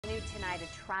tonight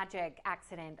a tragic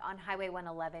accident on Highway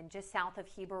 111 just south of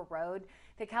Heber Road.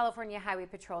 The California Highway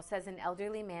Patrol says an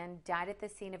elderly man died at the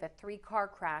scene of a three-car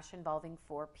crash involving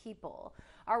 4 people.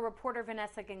 Our reporter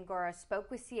Vanessa Gongora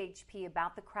spoke with CHP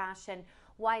about the crash and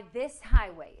why this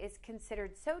highway is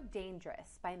considered so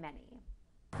dangerous by many.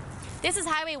 This is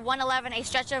Highway 111, a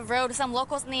stretch of road some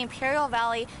locals in the Imperial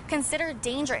Valley consider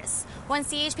dangerous. One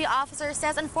CHP officer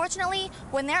says, unfortunately,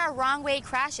 when there are wrong-way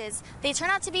crashes, they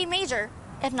turn out to be major,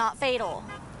 if not fatal.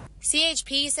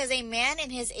 CHP says a man in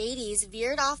his 80s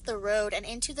veered off the road and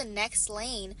into the next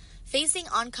lane, facing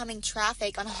oncoming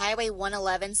traffic on Highway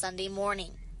 111 Sunday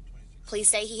morning. Police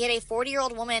say he hit a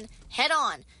 40-year-old woman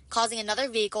head-on, causing another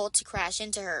vehicle to crash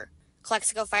into her.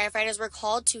 Calexico firefighters were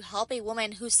called to help a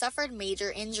woman who suffered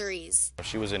major injuries.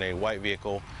 She was in a white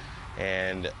vehicle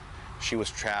and she was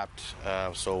trapped,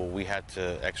 so we had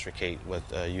to extricate with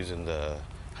using the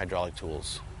hydraulic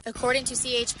tools. According to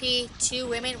CHP, 2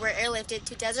 women were airlifted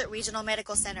to Desert Regional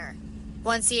Medical Center.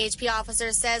 One CHP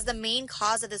officer says the main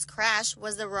cause of this crash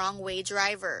was the wrong-way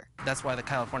driver. That's why the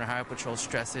California Highway Patrol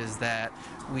stresses that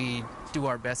we do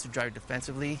our best to drive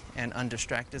defensively and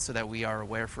undistracted so that we are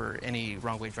aware for any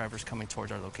wrong-way drivers coming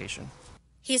towards our location.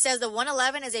 He says the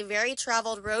 111 is a very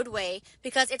traveled roadway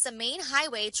because it's a main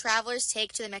highway travelers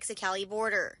take to the Mexicali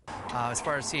border. As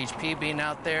far as CHP being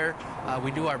out there, we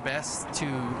do our best to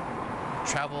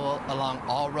travel along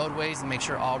all roadways and make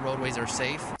sure all roadways are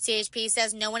safe. CHP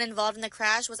says no one involved in the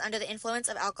crash was under the influence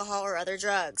of alcohol or other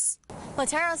drugs.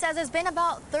 Platero says there's been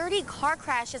about 30 car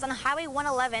crashes on Highway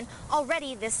 111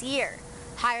 already this year,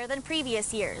 higher than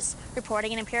previous years.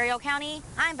 Reporting in Imperial County,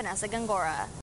 I'm Vanessa Gongora.